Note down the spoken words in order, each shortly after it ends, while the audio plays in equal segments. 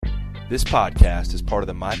This podcast is part of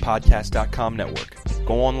the MyPodcast.com network.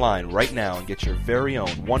 Go online right now and get your very own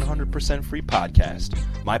 100% free podcast,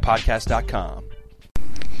 MyPodcast.com.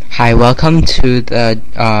 Hi, welcome to the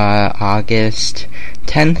August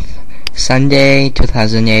 10th, Sunday,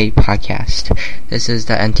 2008 podcast. This is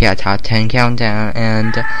the MTI Top 10 Countdown,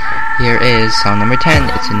 and here is song number 10.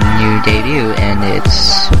 It's a new debut, and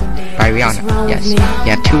it's by Rihanna. Yes, you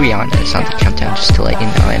have two Rihannas on the countdown, just to let you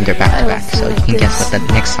know, and they're back-to-back, so you can guess what the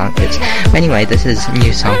next song is. But anyway, this is a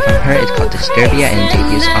new song from her. It's called Disturbia, and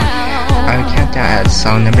debuts on our countdown as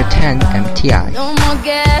song number 10, MTI. No more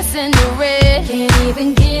gas in the red, can't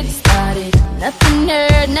even get it started. Nothing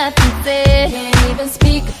heard, nothing said, can't even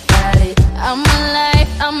speak about it. I'm alive,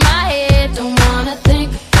 I'm my head, don't wanna think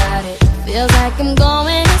about it. Feels like I'm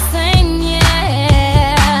going insane,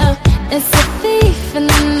 yeah. It's a thief in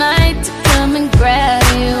the night to come and grab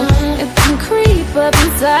you. It can creep up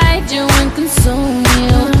inside you and consume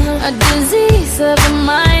you. A disease of the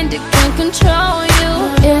mind, it can control you.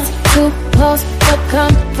 It's too close for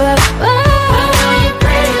comfort. Oh.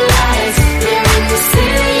 Pretty lights, we're in the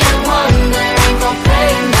city of wonder. Ain't gon'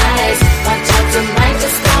 play nice. Watch out, you might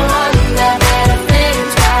just go under. Better think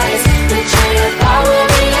twice. The train of thought will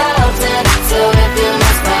be altered. So if you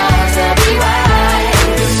must pause, I'll be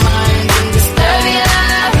wise. Your mind can disturb you.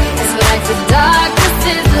 It's like the darkness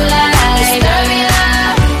is the light. Disturb you.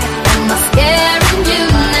 Am I scaring you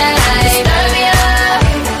now? Disturb you.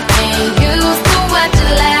 Ain't used to what you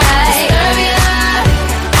like. Disturb you.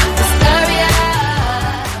 Disturb you.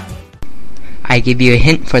 I give you a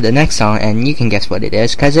hint for the next song, and you can guess what it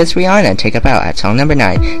is, cause it's Rihanna. Take a bow at song number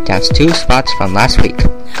 9. That's 2 spots from last week.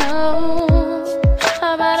 Oh,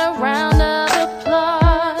 how about a round of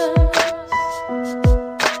applause?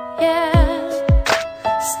 Yeah,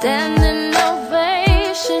 standing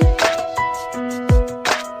ovation.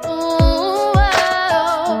 Ooh,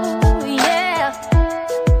 oh, yeah,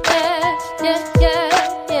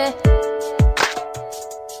 yeah.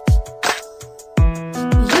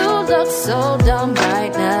 You look so dumb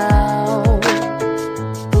right now,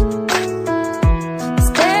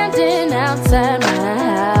 standing outside my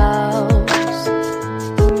house,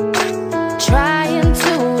 trying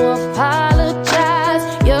to apologize.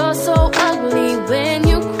 You're so ugly when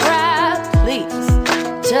you cry. Please,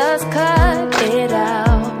 just cut it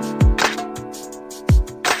out.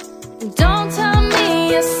 And don't tell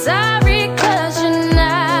me you're sorry, 'cause you're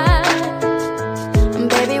not. And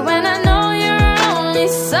baby, when I know you're only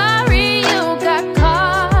sorry you got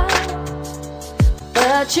caught,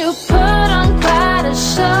 but you put on quite a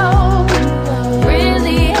show.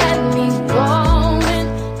 Really had me going,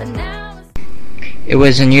 but now It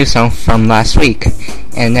was a new song from last week,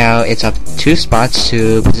 and now it's up 2 spots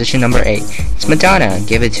to position number 8. It's Madonna,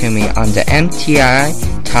 Give It To Me, on the MTI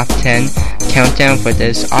Top 10 Countdown for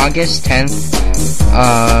this August 10th.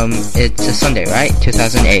 It's a Sunday, right?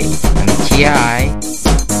 2008. MTI.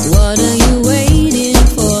 What are you waiting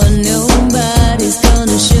for? Nobody's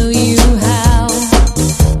gonna show you how.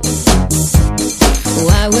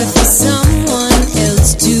 Why wait for someone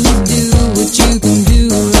else to do what you can do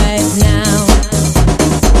right now?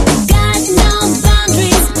 Got no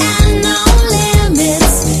boundaries and no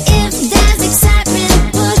limits. If there's excitement,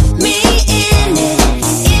 put me in it.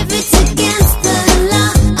 If it's against the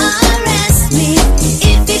law, arrest me.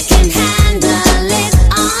 If you can handle it,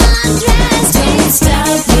 undress me. Don't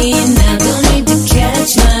stop me now, don't need to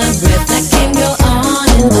catch my breath. I can go on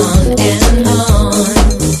and on and on.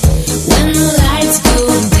 When the lights go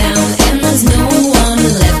down and there's no one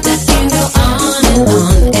left, I can go on and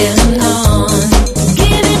on and on.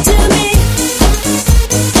 Give it to me,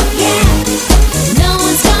 yeah. No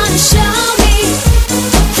one's gonna show me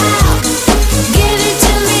how. Give it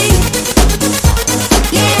to me,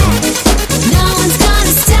 yeah. No one's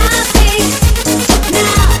gonna stop me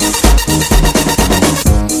now.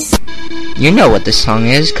 You know what this song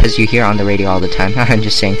is, cause you hear it on the radio all the time. I'm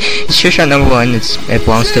just saying. It's sure shot number 1. It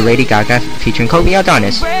belongs to Lady Gaga featuring Kobe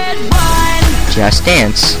Adonis. red wine. Just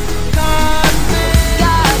Dance.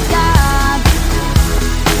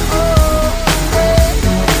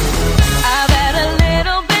 I've had a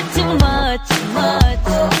little bit too much.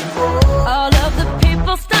 All of the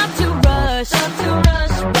people stop to rush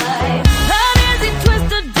by. How does it twist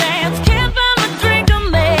to dance? Can't find my drink, a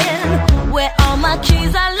man. Where all my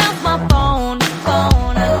keys? I left my phone. What's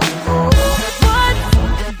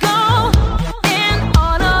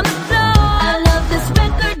going on the floor? I love this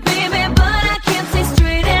record, baby, but I can't see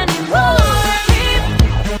straight anymore.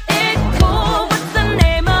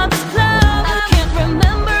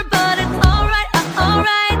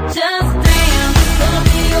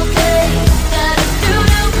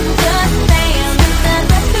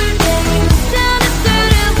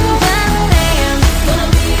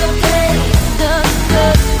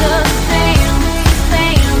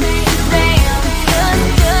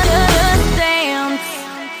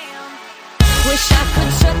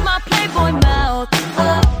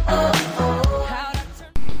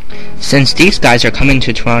 Since these guys are coming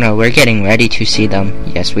to Toronto, we're getting ready to see them.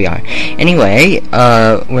 Yes, we are. Anyway,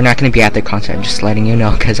 we're not going to be at the concert. I'm just letting you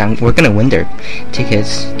know, because we're going to win their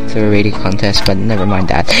tickets through a radio contest, but never mind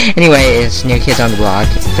that. Anyway, it's New Kids on the Block,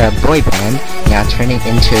 the boy band, now turning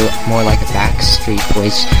into more like a Backstreet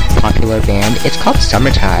Boys popular band. It's called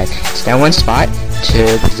Summertime. It's down one spot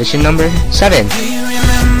to position number 7. Do you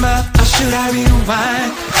remember, or should I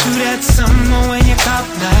rewind to that summer when you caught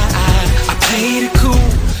my eye? I played it cool,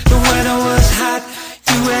 the weather was hot.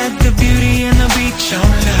 You had the beauty and the beach on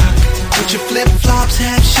lock. With your flip-flops,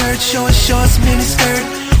 half shirt, short shorts, mini skirt,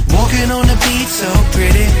 walking on the beach so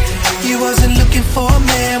pretty. You wasn't looking for a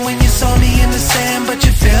man when you saw me in the sand, but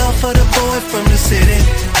you fell for the boy from the city.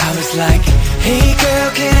 I was like, hey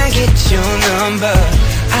girl, can I get your number?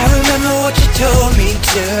 I remember what you told me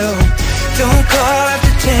to. Don't call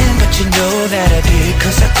after 10, but you know that I did,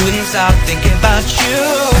 'cause I couldn't stop thinking about you.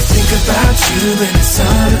 I think about you in the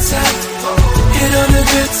summertime, and all the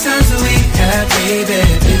good times that we had, baby.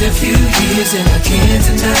 Been a few years and I can't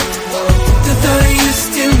deny the thought of you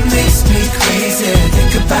still makes me crazy.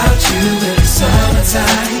 Think about you in the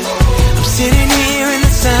summertime. I'm sitting here in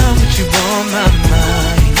the sun, but you on my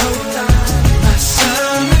mind. My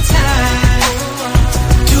summertime.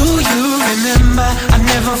 Do you remember? I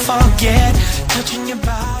never forget touching your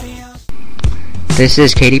body. This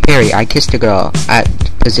is Katy Perry, I Kissed a Girl, at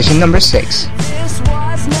position number 6. This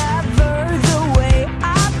was never the way I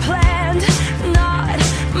planned, not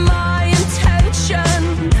my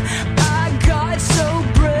intention. I got so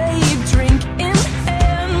brave, drink in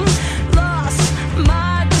hand, lost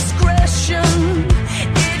my discretion.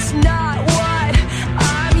 It's not what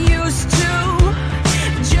I'm used to.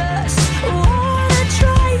 Just wanna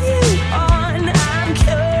try you on. I'm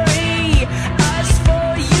curious for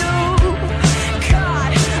you.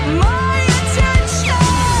 Caught my attention.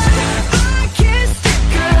 I kissed a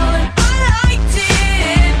girl and I liked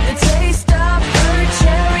it. The taste of her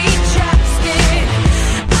cherry chapstick.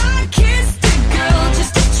 I kissed a girl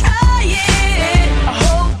just to try it. I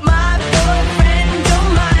hope my boyfriend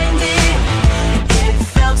don't mind it. It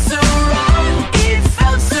felt so wrong, it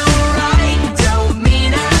felt so right. Don't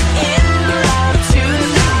mean I'm in love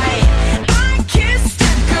tonight. I kissed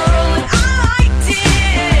a girl and I liked it.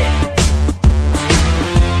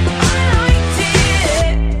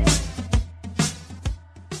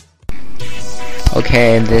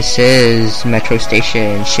 Okay, this is Metro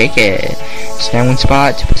Station, Shake It. It's down one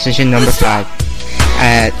spot to position number 5.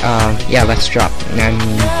 At, let's drop.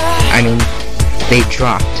 I mean, they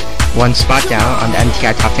dropped one spot down on the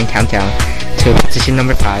MTI Top 10 Countdown to position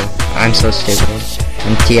number 5. I'm so stupid.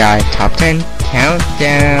 MTI Top 10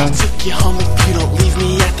 Countdown. Take you home if you don't leave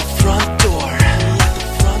me at the front door.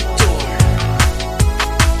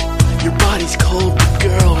 Your body's cold, but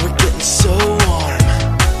girl, we're getting so warm.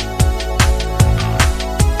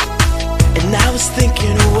 And I was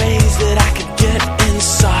thinking of ways that I could get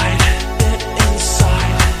inside.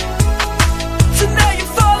 So now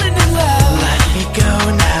you're falling in love. Let me go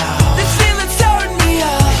now. This feeling's tearing me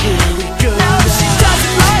up. Here we go now. She does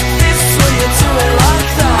it like this, will you do it like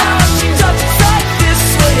that? Now she does it like this,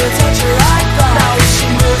 will you touch her like that? Now if she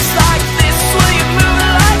moves like this, will you move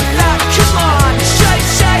it like that? Come on, shake,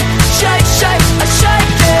 shake, shake, shake, I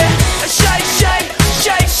shake it. I shake, shake,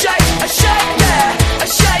 shake, shake, I shake it. I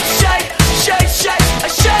shake, shake, shake, shake, I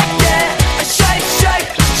shake it. I shake, shake,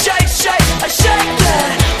 shake, shake, I shake it.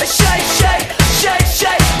 I shake, shake, shake,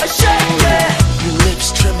 shake, I shake it. Your lips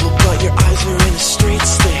tremble, but your eyes are in a straight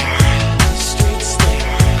stare.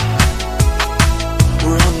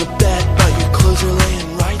 We're on the bed, but your clothes are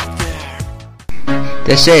laying right there.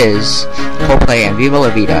 This is Coldplay and Viva La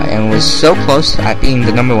Vida, and was so close at being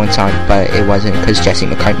the number 1 song, but it wasn't because Jesse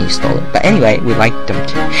McCartney stole it. But anyway, we liked them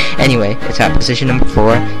too. Anyway, it's at position number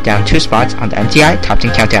 4, down 2 spots on the MTI Top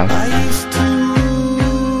 10 Countdown. I used to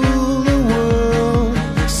rule the world.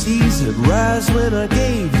 Seas would rise when I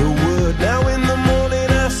gave the word. Now in the morning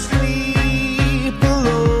I sleep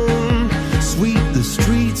alone. Sweep the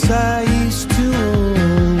streets I used to own.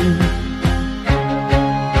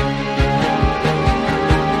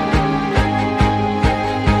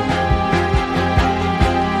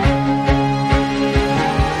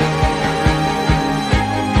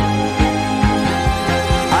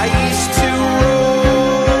 I used to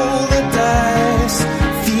roll the dice,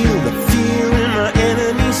 feel the fear in my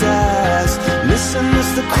enemy's eyes, listen to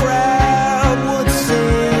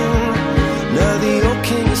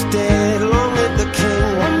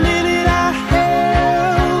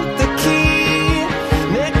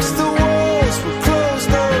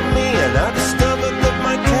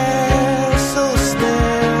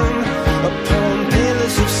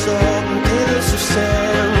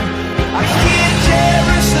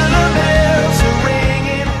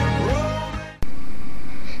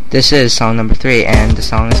This is song number 3, and the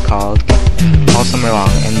song is called All Summer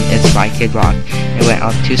Long, and it's by Kid Rock. It went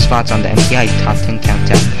up 2 spots on the MTI Top 10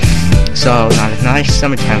 Countdown. So, not a nice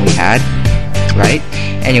summertime we had, right?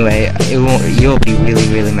 Anyway, you'll be really,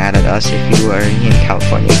 really mad at us if you are in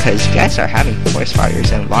California, because you guys are having forest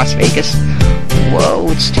fires in Las Vegas.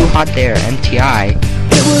 Whoa, it's too hot there, MTI.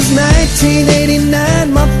 It was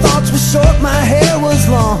 1989, my thoughts were short, my hair was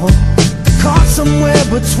long. Caught somewhere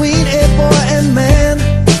between a boy and man.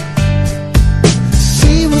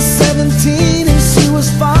 She was 17 and she was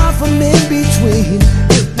far from in between.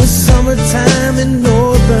 It was summertime in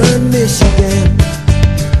northern Michigan.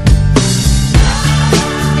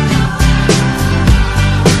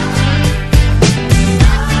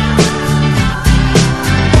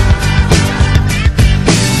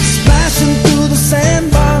 Splashing through the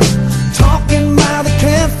sandbar, talking by the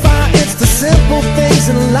campfire. It's the simple things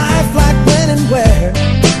in life, like when and where.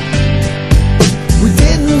 We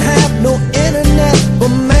didn't have no internet, but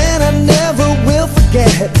man, I never will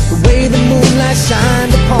forget the way the moonlight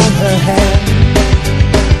shined upon her hair.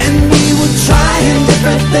 And we were trying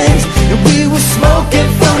different things, and we were smoking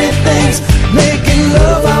funny things, making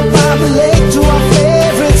love out by the lake to our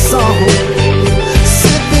favorite song,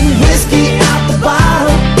 sipping whiskey out the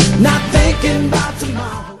bottle, not thinking about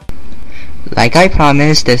tomorrow. Like I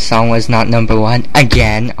promised, this song was not number 1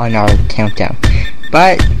 again on our countdown,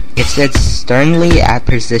 but it sits sternly at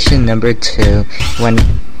position number 2 when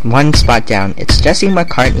 1 spot down. It's Jesse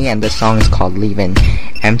McCartney, and the song is called Leavin'.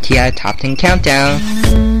 MTI Top 10 Countdown.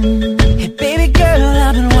 Hey baby girl,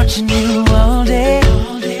 I've been watching you all day.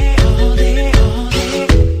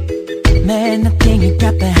 Man, the thing you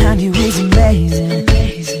got behind you is amazing.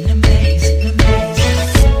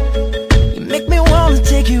 You make me wanna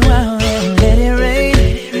take you out and let it rain.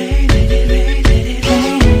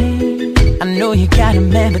 I know you got a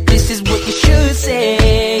man, but this is what you should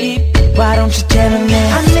say. Why don't you tell him that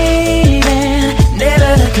I'm leaving,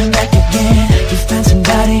 never to come back again. You find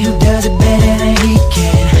somebody who does it better than he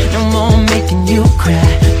can. No more making you cry,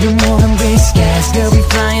 no more than gray skies. Girl, we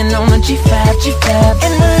flying on a G5,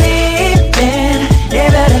 and we're leaving,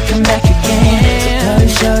 never to come back again. So call him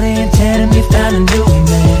shorty and tell him you found a new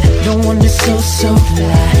man. The one that's so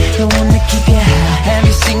fly, the one that keep you high, have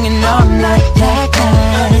you singing all night like that.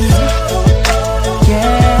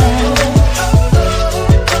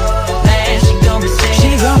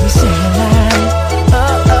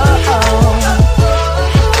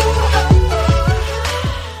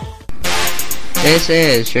 This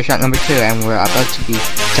is your shot number 2, and we're about to be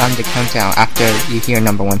done the countdown after you hear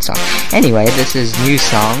number 1 song. Anyway, this is new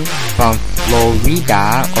song from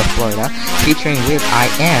Florida, featuring Will I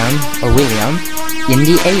Am, or William, In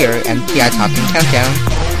the Air, MTI Top 10 Countdown.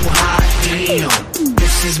 Hot damn,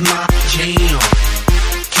 this is my jam.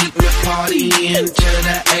 Keep me partying till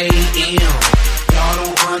the AM. Y'all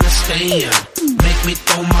don't understand. Make me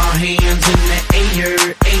throw my hands in the air,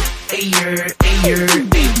 air.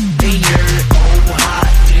 Oh hot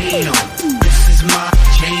damn, this is my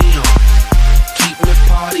jam. Keep me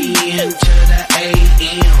partying till the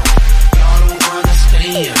AM. Y'all don't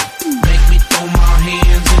understand. Make me throw my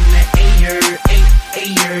hands in the air, air.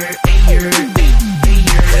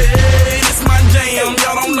 Hey, this my jam.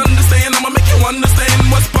 Y'all don't understand. I'ma make you understand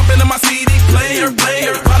what's pumping in my CD player.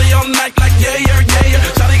 Party all night like yeah.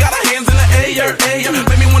 Shawty got her hands in the air.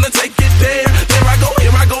 Make me wanna take it there. Here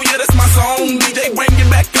I go, yeah, that's my song. DJ bring it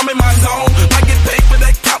back, I'm in my zone. Might get paid for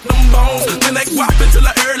that, count them bones. Then they guap until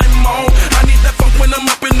the early morn. I need that funk when I'm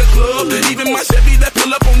up in the club. Even my Chevy that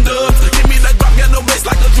pull up on dubs. Give me that drop, get no bass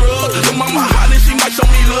like a drug. The mama hot and she might show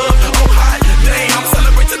me love. Oh hot damn,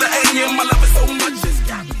 celebrate to the AM. I love it so much, it's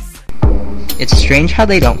got me. It's strange how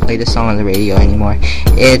they don't play this song on the radio anymore.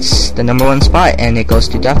 It's the number 1 spot, and it goes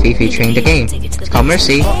to Duffy featuring The Game. It's called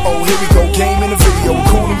Mercy. Uh-oh, here we go, Game in the video.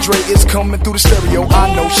 Cool and Dre is coming through the stereo.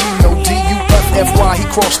 I know, she know, D-U-F-F-Y. He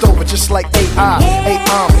crossed over just like A-I. Hey,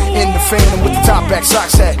 I'm in the Phantom with the top back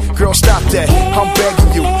socks hat. Girl, stop that, I'm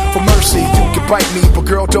begging you for mercy. You can bite me, but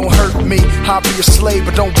girl, don't hurt me. I'll be a slave,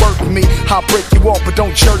 but don't work me. I'll break you off, but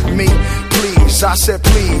don't jerk me. Please, I said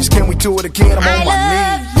please, can we do it again? I'm on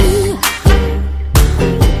my knees.